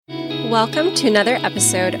Welcome to another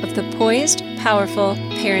episode of the Poised, Powerful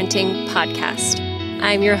Parenting Podcast.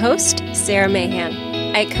 I'm your host, Sarah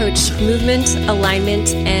Mahan. I coach movement, alignment,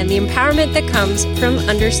 and the empowerment that comes from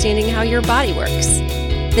understanding how your body works.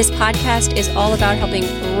 This podcast is all about helping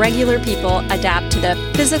regular people adapt to the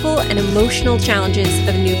physical and emotional challenges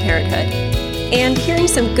of new parenthood, and hearing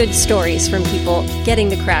some good stories from people getting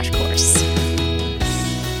the crash course.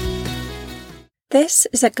 This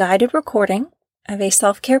is a guided recording of a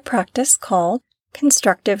self-care practice called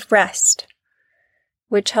constructive rest,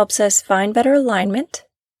 which helps us find better alignment,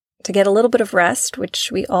 to get a little bit of rest,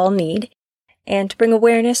 which we all need, and to bring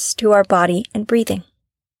awareness to our body and breathing.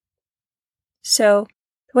 So,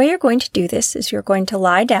 the way you're going to do this is you're going to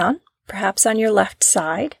lie down, perhaps on your left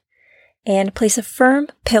side, and place a firm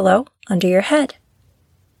pillow under your head,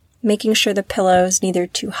 making sure the pillow is neither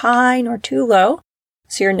too high nor too low,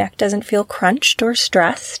 so your neck doesn't feel crunched or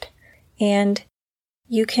stressed. And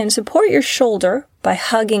you can support your shoulder by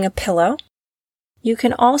hugging a pillow. You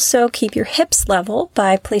can also keep your hips level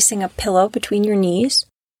by placing a pillow between your knees,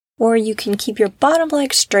 or you can keep your bottom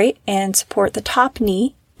leg straight and support the top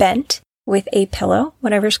knee bent with a pillow,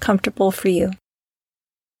 whatever's comfortable for you.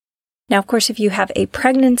 Now, of course, if you have a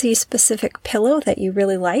pregnancy-specific pillow that you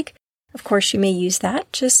really like, of course, you may use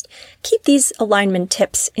that. Just keep these alignment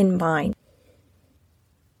tips in mind.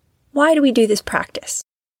 Why do we do this practice?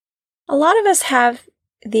 A lot of us have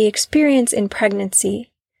the experience in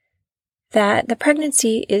pregnancy that the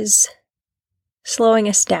pregnancy is slowing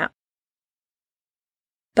us down.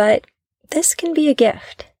 But this can be a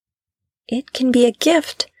gift. It can be a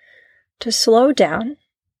gift to slow down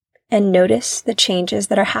and notice the changes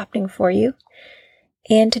that are happening for you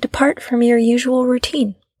and to depart from your usual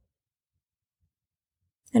routine.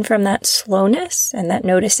 And from that slowness and that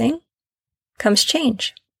noticing comes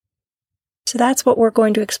change. So that's what we're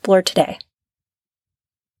going to explore today.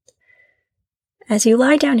 As you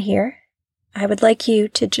lie down here, I would like you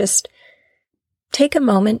to just take a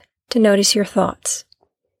moment to notice your thoughts.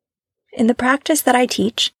 In the practice that I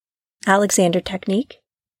teach, Alexander Technique,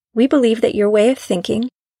 we believe that your way of thinking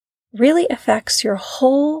really affects your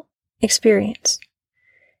whole experience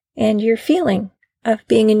and your feeling of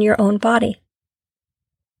being in your own body.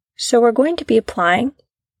 So we're going to be applying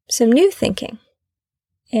some new thinking.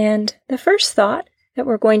 And the first thought that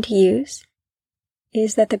we're going to use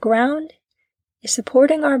is that the ground is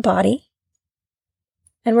supporting our body,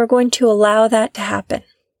 and we're going to allow that to happen.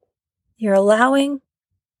 You're allowing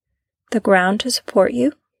the ground to support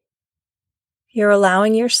you. You're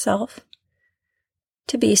allowing yourself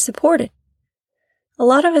to be supported. A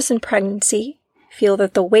lot of us in pregnancy feel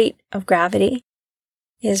that the weight of gravity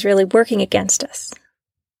is really working against us,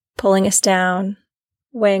 pulling us down,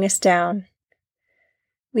 weighing us down.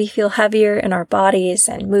 We feel heavier in our bodies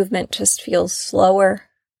and movement just feels slower.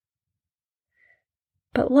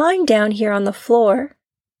 But lying down here on the floor,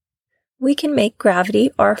 we can make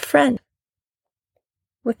gravity our friend.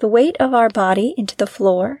 With the weight of our body into the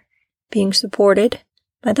floor, being supported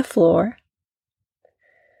by the floor,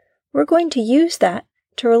 we're going to use that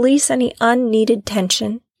to release any unneeded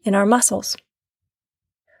tension in our muscles.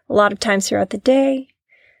 A lot of times throughout the day,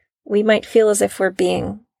 we might feel as if we're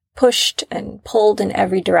being pushed and pulled in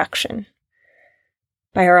every direction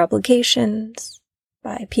by our obligations,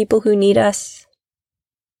 by people who need us,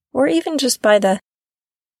 or even just by the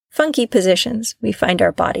funky positions we find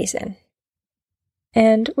our bodies in.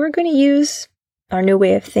 And we're going to use our new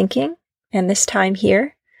way of thinking, and this time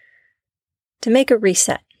here, to make a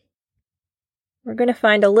reset. We're going to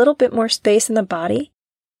find a little bit more space in the body,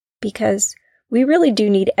 because we really do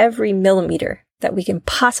need every millimeter that we can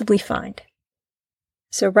possibly find.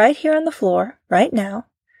 So right here on the floor, right now,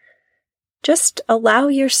 just allow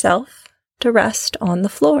yourself to rest on the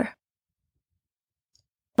floor.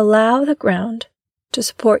 Allow the ground to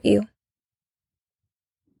support you.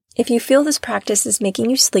 If you feel this practice is making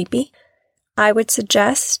you sleepy, I would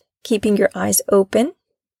suggest keeping your eyes open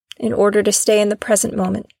in order to stay in the present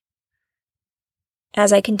moment.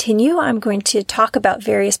 As I continue, I'm going to talk about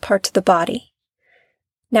various parts of the body.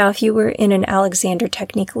 Now, if you were in an Alexander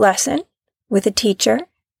Technique lesson with a teacher,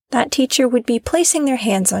 that teacher would be placing their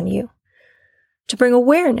hands on you to bring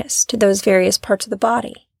awareness to those various parts of the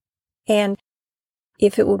body. And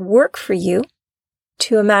if it would work for you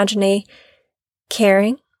to imagine a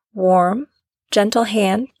caring, warm, gentle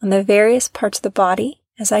hand on the various parts of the body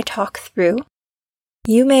as I talk through,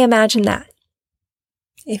 you may imagine that.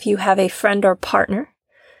 If you have a friend or partner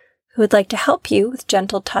who would like to help you with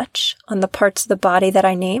gentle touch on the parts of the body that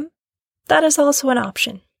I name, that is also an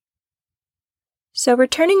option. So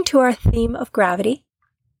returning to our theme of gravity,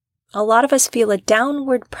 a lot of us feel a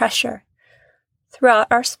downward pressure throughout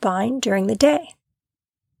our spine during the day.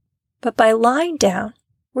 But by lying down,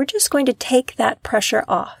 we're just going to take that pressure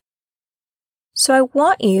off. So I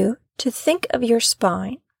want you to think of your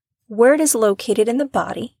spine, where it is located in the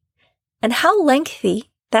body, and how lengthy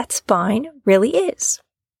that spine really is.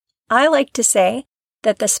 I like to say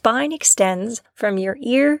that the spine extends from your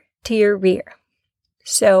ear to your rear.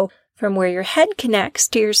 So from where your head connects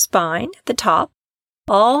to your spine at the top,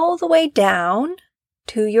 all the way down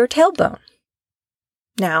to your tailbone.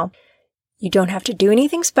 Now, you don't have to do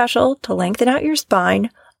anything special to lengthen out your spine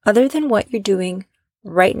other than what you're doing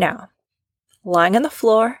right now. Lying on the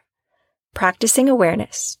floor, practicing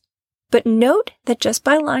awareness. But note that just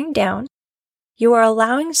by lying down, you are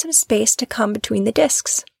allowing some space to come between the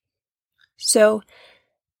discs. So,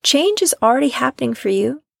 change is already happening for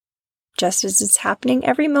you, just as it's happening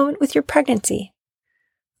every moment with your pregnancy.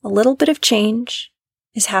 A little bit of change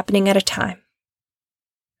is happening at a time.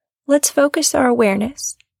 Let's focus our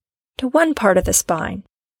awareness to one part of the spine,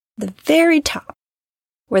 the very top,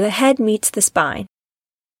 where the head meets the spine.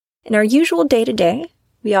 In our usual day-to-day,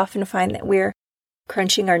 we often find that we're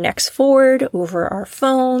crunching our necks forward over our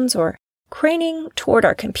phones or craning toward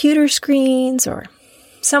our computer screens, or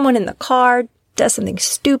someone in the car does something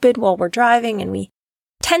stupid while we're driving and we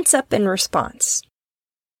tense up in response.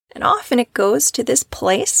 And often it goes to this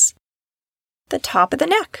place, the top of the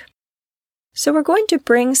neck. So we're going to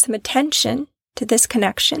bring some attention to this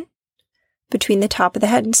connection between the top of the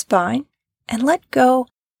head and spine and let go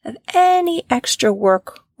of any extra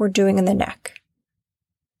work we're doing in the neck.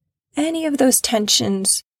 Any of those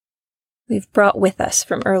tensions we've brought with us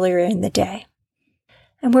from earlier in the day.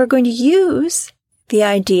 And we're going to use the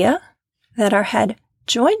idea that our head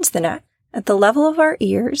joins the neck at the level of our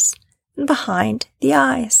ears and behind the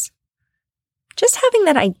eyes. Just having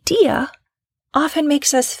that idea often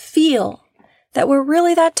makes us feel that we're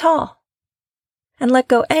really that tall and let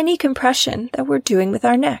go any compression that we're doing with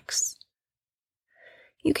our necks.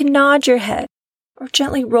 You can nod your head or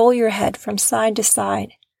gently roll your head from side to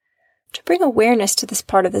side to bring awareness to this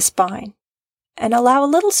part of the spine and allow a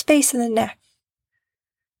little space in the neck.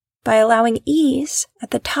 By allowing ease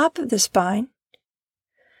at the top of the spine,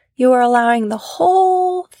 you are allowing the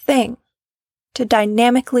whole thing to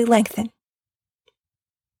dynamically lengthen.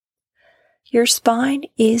 Your spine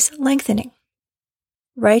is lengthening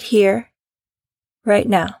right here, right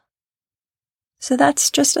now. So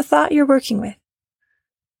that's just a thought you're working with.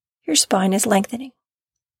 Your spine is lengthening.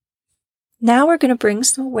 Now we're going to bring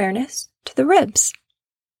some awareness to the ribs.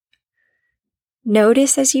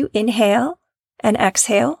 Notice as you inhale and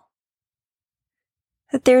exhale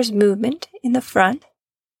that there's movement in the front,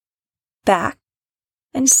 back,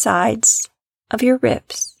 and sides of your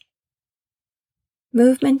ribs.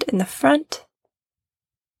 Movement in the front,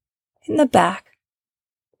 in the back,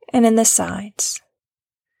 and in the sides.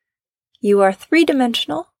 You are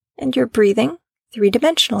three-dimensional and you're breathing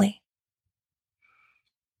three-dimensionally.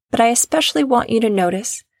 But I especially want you to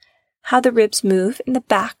notice how the ribs move in the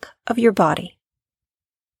back of your body.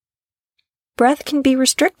 Breath can be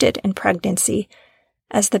restricted in pregnancy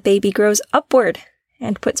as the baby grows upward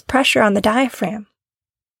and puts pressure on the diaphragm.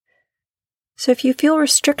 So if you feel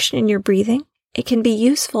restriction in your breathing, it can be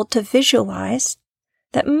useful to visualize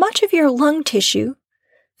that much of your lung tissue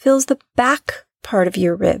fills the back part of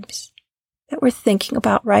your ribs that we're thinking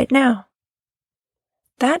about right now.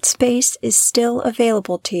 That space is still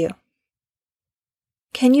available to you.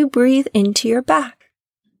 Can you breathe into your back?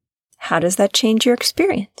 How does that change your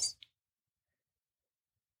experience?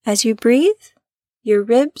 As you breathe, your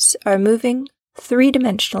ribs are moving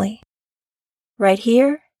three-dimensionally. Right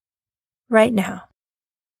here, right now.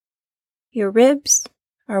 Your ribs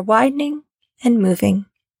are widening and moving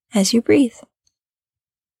as you breathe.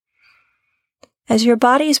 As your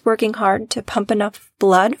body is working hard to pump enough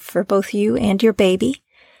blood for both you and your baby,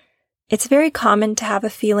 it's very common to have a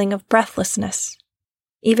feeling of breathlessness,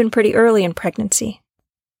 even pretty early in pregnancy.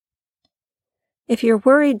 If you're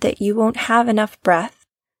worried that you won't have enough breath,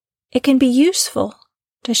 it can be useful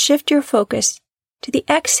to shift your focus to the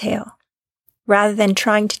exhale rather than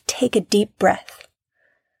trying to take a deep breath.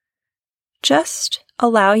 Just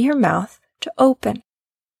allow your mouth to open,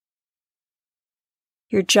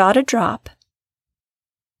 your jaw to drop,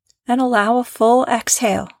 and allow a full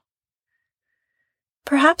exhale.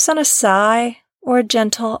 Perhaps on a sigh or a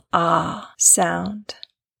gentle ah sound.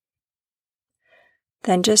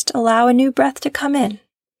 Then just allow a new breath to come in.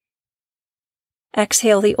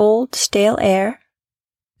 Exhale the old, stale air,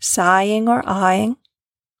 sighing or ahhing.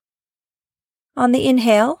 On the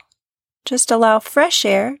inhale, just allow fresh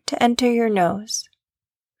air to enter your nose.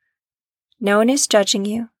 No one is judging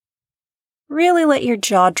you. Really let your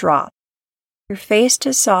jaw drop. your face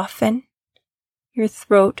to soften, your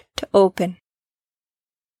throat to open.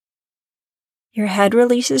 Your head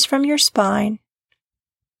releases from your spine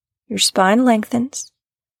lengthens,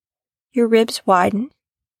 your ribs widen,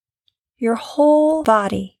 your whole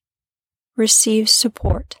body receives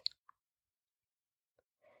support.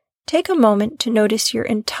 Take a moment to notice your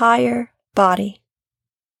entire body,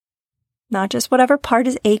 not just whatever part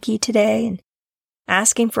is achy today and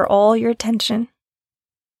asking for all your attention.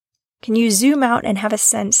 Can you zoom out and have a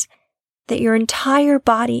sense that your entire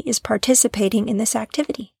body is participating in this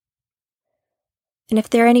activity? And if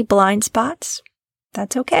there are any blind spots,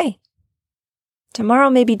 that's okay. Tomorrow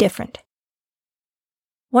may be different.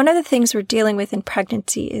 One of the things we're dealing with in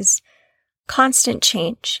pregnancy is constant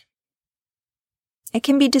change. It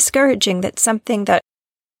can be discouraging that something that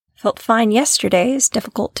felt fine yesterday is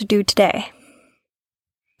difficult to do today.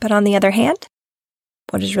 But on the other hand,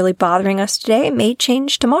 what is really bothering us today may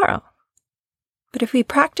change tomorrow. But if we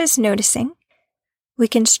practice noticing, we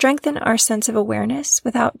can strengthen our sense of awareness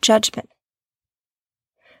without judgment.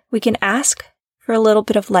 We can ask for a little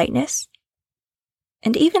bit of lightness,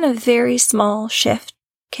 and even a very small shift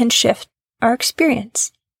can shift our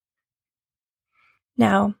experience.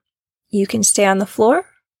 Now, you can stay on the floor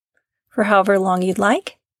for however long you'd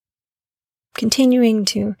like, continuing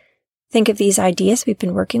to think of these ideas we've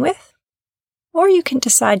been working with, or you can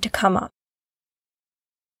decide to come up.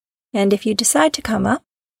 And if you decide to come up,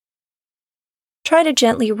 try to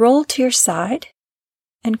gently roll to your side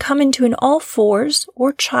and come into an all fours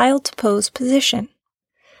or child's pose position.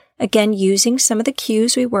 Again, using some of the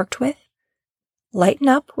cues we worked with. Lighten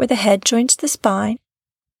up where the head joins the spine.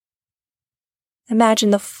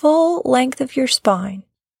 Imagine the full length of your spine.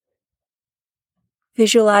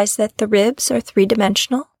 Visualize that the ribs are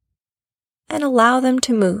three-dimensional and allow them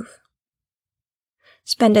to move.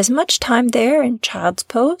 Spend as much time there in child's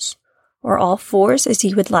pose or all fours as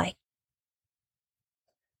you would like.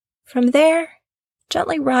 From there,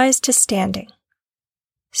 gently rise to standing,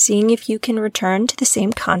 seeing if you can return to the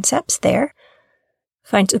same concepts there.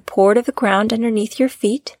 Find support of the ground underneath your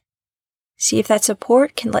feet. See if that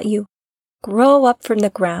support can let you grow up from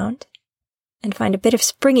the ground and find a bit of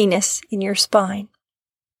springiness in your spine.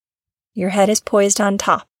 Your head is poised on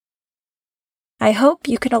top. I hope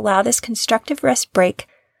you can allow this constructive rest break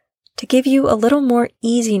to give you a little more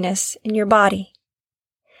easiness in your body,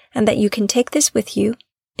 and that you can take this with you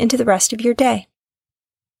into the rest of your day.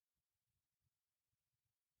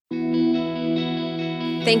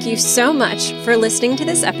 Thank you so much for listening to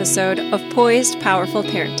this episode of Poised Powerful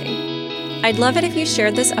Parenting. I'd love it if you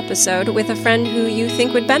shared this episode with a friend who you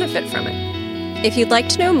think would benefit from it. If you'd like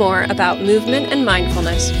to know more about movement and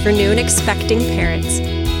mindfulness for new and expecting parents,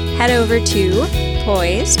 head over to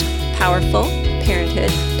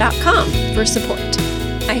poisedpowerfulparenthood.com for support.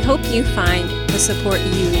 I hope you find the support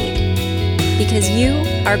you need, because you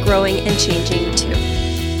are growing and changing too.